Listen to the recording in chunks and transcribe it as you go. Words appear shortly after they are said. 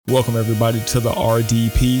Welcome everybody to the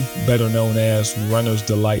RDP, better known as Runner's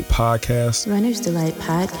Delight Podcast. Runner's Delight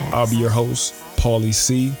Podcast. I'll be your host, Paulie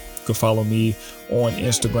C. You can follow me on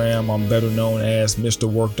Instagram. I'm better known as Mr.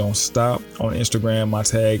 Work Don't Stop. On Instagram, my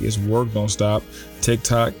tag is Work Don't Stop.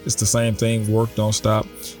 TikTok, it's the same thing, Work Don't Stop.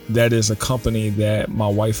 That is a company that my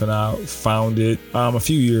wife and I founded a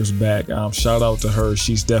few years back. Shout out to her.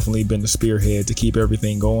 She's definitely been the spearhead to keep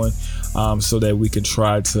everything going so that we can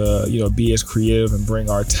try to, be as creative and bring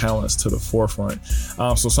our talents to the forefront.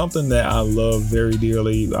 So something that I love very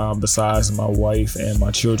dearly, besides my wife and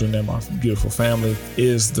my children and my beautiful family,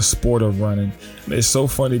 is the sport of running. It's so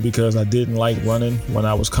funny because I didn't like running when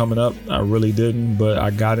I was coming up. I really didn't, but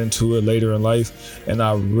I got into it later in life. And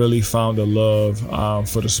I really found a love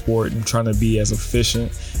for the sport and trying to be as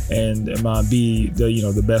efficient and be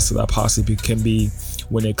the best that I possibly can be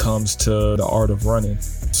when it comes to the art of running.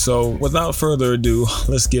 So without further ado,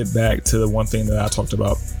 let's get back to the one thing that I talked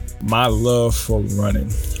about, my love for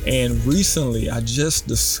running. And recently I just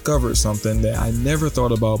discovered something that I never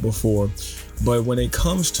thought about before. But when it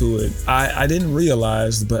comes to it, I didn't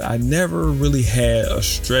realize, but I never really had a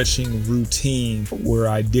stretching routine where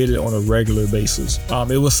I did it on a regular basis.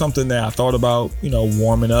 It was something that I thought about,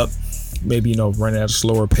 warming up, maybe, running at a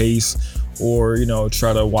slower pace, or,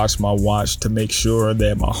 try to watch my watch to make sure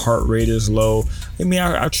that my heart rate is low.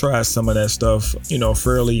 I tried some of that stuff,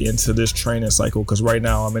 fairly into this training cycle, because right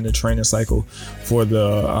now I'm in the training cycle for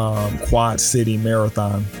the Quad City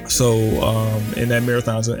Marathon. So, and that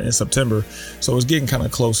marathon's in September. So it's getting kind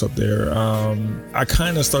of close up there. I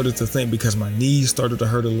kind of started to think, because my knees started to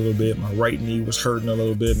hurt a little bit. My right knee was hurting a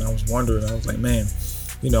little bit, and I was wondering, I was like, man,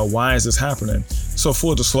 why is this happening? So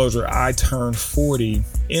full disclosure, I turned 40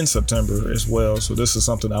 in September as well. So this is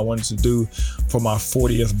something I wanted to do for my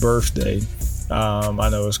 40th birthday. I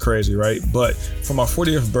know it's crazy, right? But for my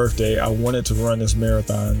 40th birthday, I wanted to run this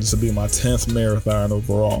marathon. This would be my 10th marathon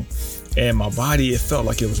overall. And my body, it felt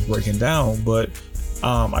like it was breaking down, but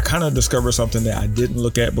I kind of discovered something that I didn't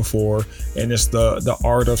look at before, and it's the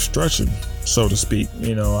art of stretching, so to speak.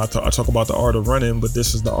 I talk about the art of running, but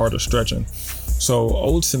this is the art of stretching. So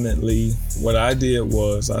ultimately, what I did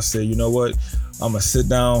was I said, you know what? I'm gonna sit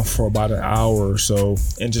down for about an hour or so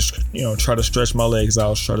and just, try to stretch my legs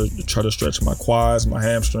out, try to stretch my quads, my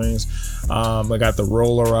hamstrings. I got the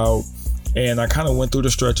roller out, and I kind of went through the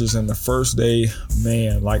stretches. And the first day,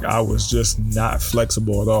 man, I was just not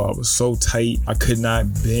flexible at all. I was so tight. I could not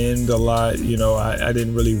bend a lot. I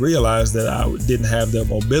didn't really realize that I didn't have that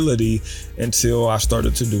mobility until I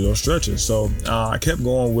started to do those stretches. So I kept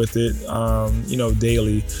going with it,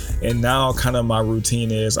 daily. And now kind of my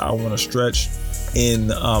routine is I want to stretch in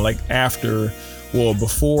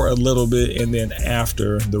before a little bit and then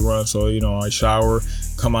after the run. So, I shower,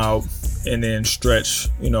 come out, and then stretch,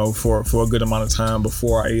 for a good amount of time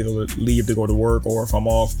before I either leave to go to work, or if I'm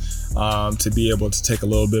off, to be able to take a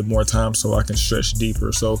little bit more time so I can stretch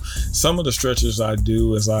deeper. So some of the stretches I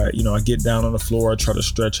do is I get down on the floor, I try to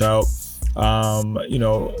stretch out,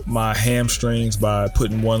 my hamstrings by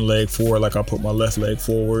putting one leg forward, I put my left leg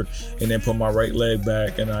forward and then put my right leg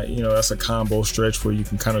back. And that's a combo stretch where you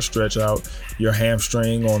can kind of stretch out your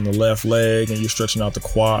hamstring on the left leg and you're stretching out the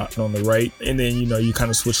quad on the right. And then, you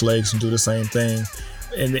kind of switch legs and do the same thing.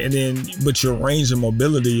 But your range of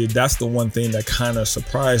mobility, that's the one thing that kind of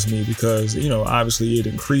surprised me, because, obviously it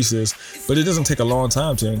increases, but it doesn't take a long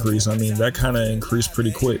time to increase. That kind of increased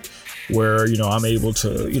pretty quick, where, I'm able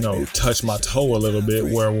to, touch my toe a little bit,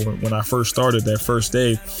 where when I first started that first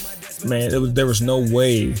day, man, there was no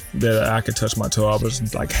way that I could touch my toe. I was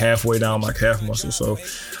halfway down my calf muscle. So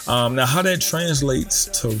now how that translates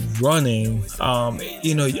to running,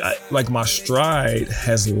 my stride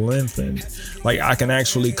has lengthened. I can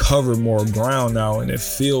actually cover more ground now, and it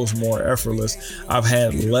feels more effortless. I've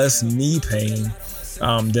had less knee pain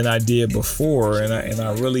than I did before, and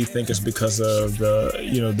I really think it's because of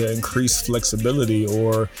the increased flexibility,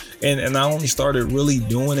 and I only started really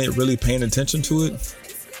doing it, really paying attention to it,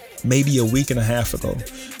 maybe a week and a half ago.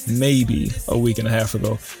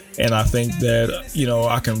 And I think that,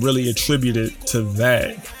 I can really attribute it to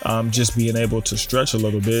that, just being able to stretch a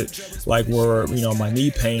little bit, where, my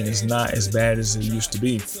knee pain is not as bad as it used to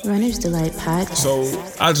be. Runner's Delight Podcast. So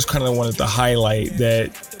I just kind of wanted to highlight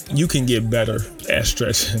that you can get better at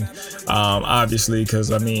stretching, obviously,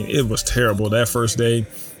 because, it was terrible. That first day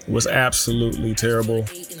was absolutely terrible.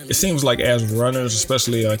 It seems like as runners,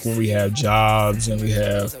 especially when we have jobs and we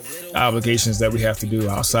have obligations that we have to do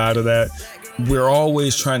outside of that, we're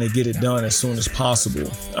always trying to get it done as soon as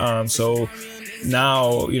possible. So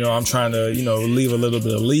now, I'm trying to, leave a little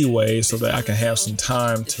bit of leeway so that I can have some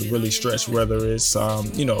time to really stretch, whether it's,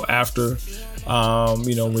 after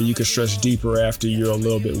where you can stretch deeper after you're a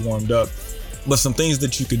little bit warmed up. But some things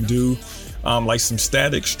that you can do, like some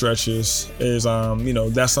static stretches is,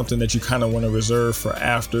 that's something that you kind of want to reserve for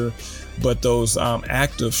after. But those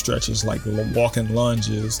active stretches like walking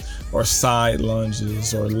lunges or side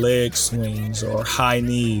lunges or leg swings or high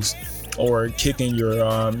knees or kicking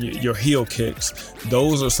your heel kicks,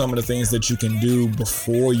 those are some of the things that you can do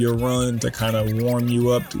before your run to kind of warm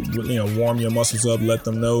you up, warm your muscles up, let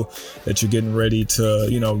them know that you're getting ready to,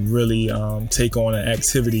 really take on an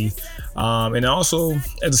activity. And also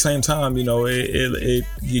at the same time,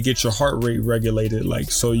 you get your heart rate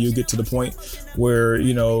regulated, so you get to the point where,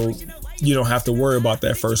 you don't have to worry about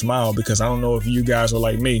that first mile, because I don't know if you guys are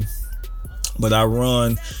like me, but I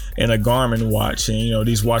run in a Garmin watch, and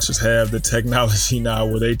these watches have the technology now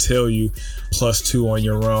where they tell you +2 on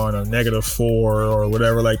your run or -4 or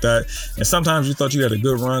whatever like that. And sometimes you thought you had a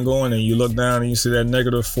good run going and you look down and you see that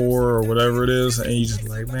 -4 or whatever it is, and you just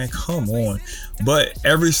like, man, come on. But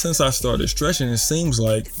ever since I started stretching, it seems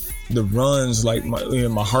like the runs, like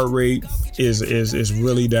my heart rate is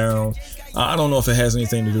really down. I don't know if it has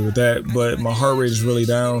anything to do with that, but my heart rate is really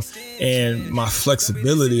down, and my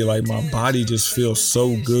flexibility, like my body just feels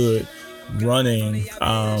so good running,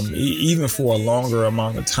 even for a longer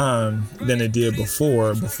amount of time than it did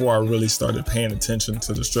before I really started paying attention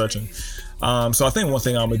to the stretching. So I think one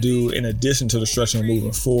thing I'm gonna do in addition to the stretching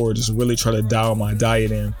moving forward is really try to dial my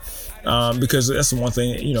diet in. Because that's the one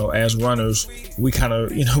thing, as runners, we kind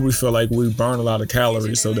of, we feel like we burn a lot of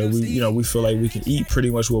calories, so that we feel like we can eat pretty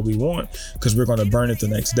much what we want because we're going to burn it the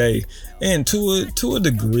next day. And to a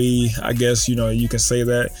degree, I guess, you can say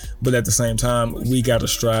that, but at the same time, we got to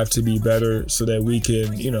strive to be better so that we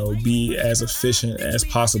can, be as efficient as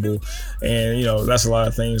possible. And, that's a lot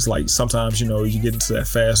of things. Like sometimes, you get into that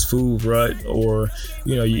fast food rut, or,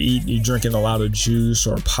 you're drinking a lot of juice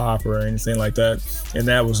or pop or anything like that. And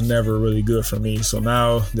that was never really good for me. So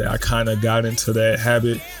now that I kind of got into that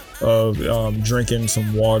habit of drinking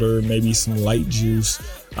some water, maybe some light juice,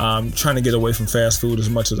 trying to get away from fast food as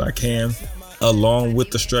much as I can, along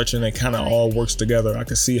with the stretching, it kind of all works together. I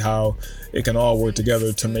can see how it can all work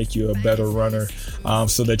together to make you a better runner,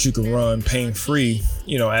 so that you can run pain-free,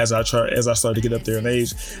 as I start to get up there in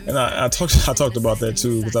age. And I talked about that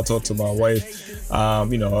too, because I talked to my wife,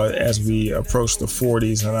 as we approach the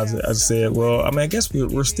 40s, and I said, well, I guess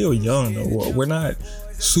we're still young though. We're not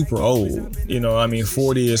super old,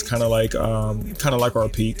 40 is kind of like our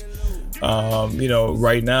peak.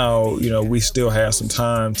 Right now, we still have some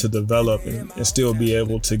time to develop and still be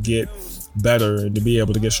able to get better, and to be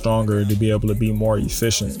able to get stronger, and to be able to be more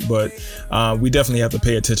efficient. But we definitely have to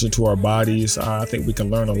pay attention to our bodies. I think we can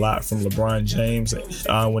learn a lot from LeBron James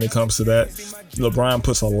when it comes to that. LeBron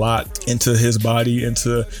puts a lot into his body,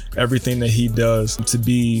 into everything that he does to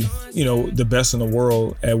be, the best in the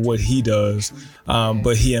world at what he does.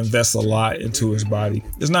 But he invests a lot into his body.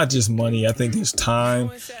 It's not just money. I think it's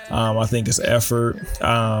time. I think it's effort.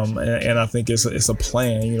 And I think it's a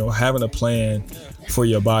plan, having a plan for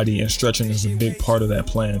your body, and stretching is a big part of that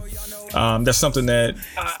plan. That's something that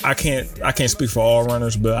I can't speak for all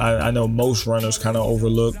runners, but I know most runners kind of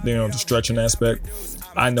overlook, the stretching aspect.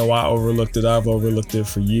 I know I overlooked it. I've overlooked it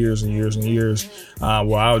for years and years and years,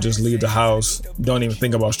 where I would just leave the house, don't even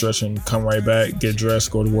think about stretching, come right back, get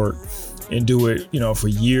dressed, go to work, and do it, for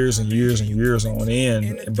years and years and years on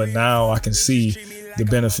end. But now I can see the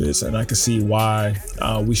benefits, and I can see why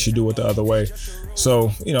we should do it the other way.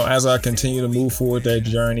 So, as I continue to move forward that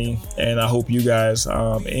journey, and I hope you guys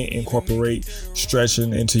incorporate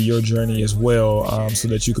stretching into your journey as well, so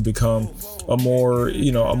that you could become a more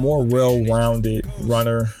well-rounded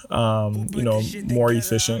runner, more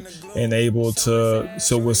efficient and able to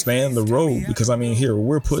withstand the road. Because here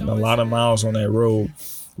we're putting a lot of miles on that road.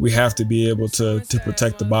 We have to be able to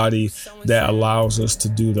protect the body that allows us to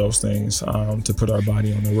do those things, to put our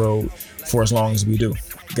body on the road for as long as we do.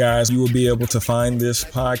 Guys, you will be able to find this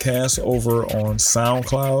podcast over on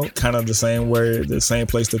SoundCloud, kind of the same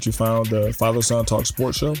place that you found the Father Son Talk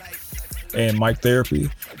Sports Show and Mic Therapy.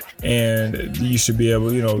 And you should be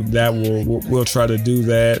able, we'll try to do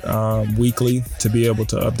that weekly to be able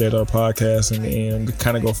to update our podcast and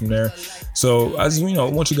kind of go from there. So I just,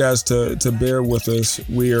 want you guys to bear with us.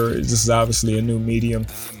 This is obviously a new medium,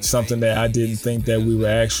 something that I didn't think that we would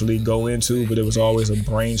actually go into, but it was always a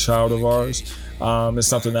brainchild of ours. It's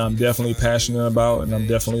something that I'm definitely passionate about, and I'm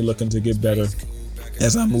definitely looking to get better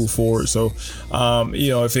as I move forward. So,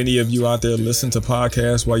 if any of you out there listen to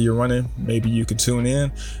podcasts while you're running, maybe you can tune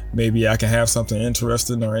in. Maybe I can have something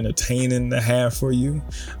interesting or entertaining to have for you.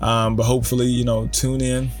 But hopefully, tune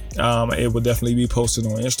in. It will definitely be posted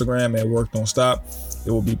on Instagram at Work Don't Stop.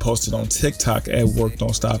 It will be posted on TikTok at Work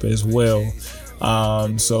Don't Stop as well.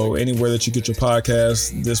 So anywhere that you get your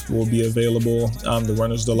podcast, this will be available. The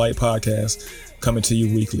Runner's Delight podcast coming to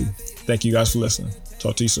you weekly. Thank you guys for listening.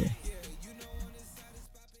 Talk to you soon.